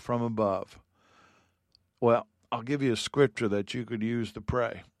power from above? Well, I'll give you a scripture that you could use to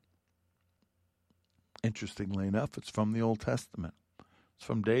pray. Interestingly enough, it's from the Old Testament. It's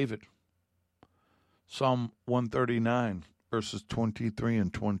from David. Psalm 139, verses 23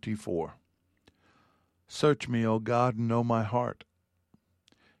 and 24. Search me, O God, and know my heart.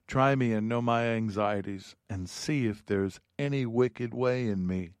 Try me and know my anxieties, and see if there's any wicked way in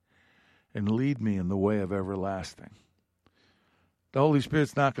me, and lead me in the way of everlasting. The Holy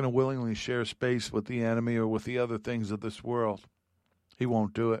Spirit's not going to willingly share space with the enemy or with the other things of this world. He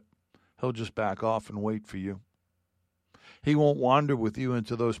won't do it. He'll just back off and wait for you. He won't wander with you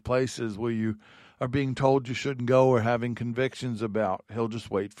into those places where you are being told you shouldn't go or having convictions about. He'll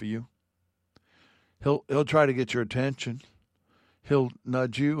just wait for you. He'll try to get your attention. He'll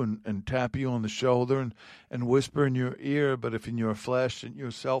nudge you and tap you on the shoulder and whisper in your ear, but if in your flesh and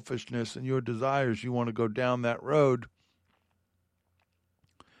your selfishness and your desires you want to go down that road,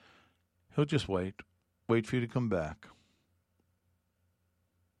 he'll just wait for you to come back.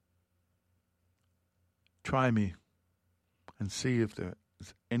 Try me and see if there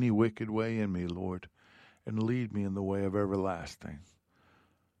is any wicked way in me, Lord, and lead me in the way of everlasting.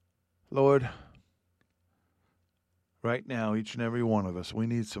 Lord, right now, each and every one of us, we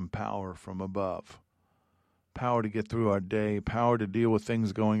need some power from above. Power to get through our day, power to deal with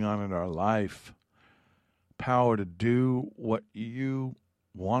things going on in our life, power to do what you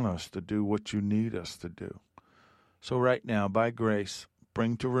want us to do, what you need us to do. So right now, by grace,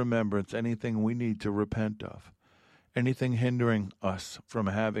 bring to remembrance anything we need to repent of, anything hindering us from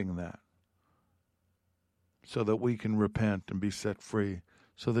having that, so that we can repent and be set free,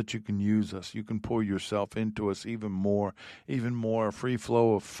 so that you can use us. You can pour yourself into us even more, a free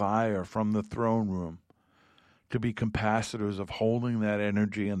flow of fire from the throne room, to be capacitors of holding that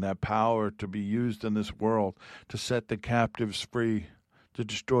energy and that power to be used in this world to set the captives free, to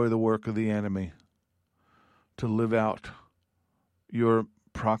destroy the work of the enemy, to live out your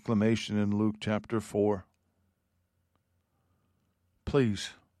proclamation in Luke chapter 4.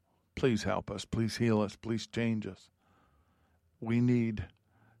 Please help us. Please heal us. Please change us. We need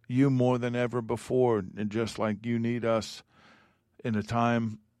you more than ever before, and just like you need us in a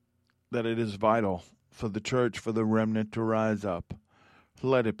time that it is vital for the church, for the remnant to rise up.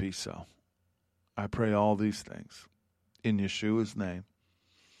 Let it be so. I pray all these things in Yeshua's name.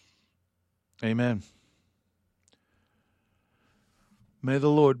 Amen. May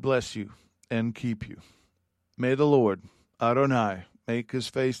the Lord bless you and keep you. May the Lord, Adonai, make his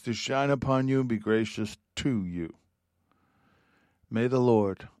face to shine upon you and be gracious to you. May the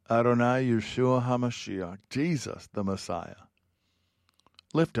Lord, Adonai Yeshua HaMashiach, Jesus the Messiah,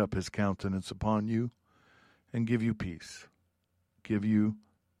 lift up his countenance upon you and give you peace, give you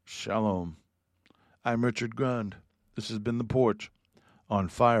shalom. I'm Richard Grund. This has been The Porch on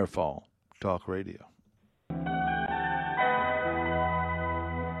Firefall Talk Radio.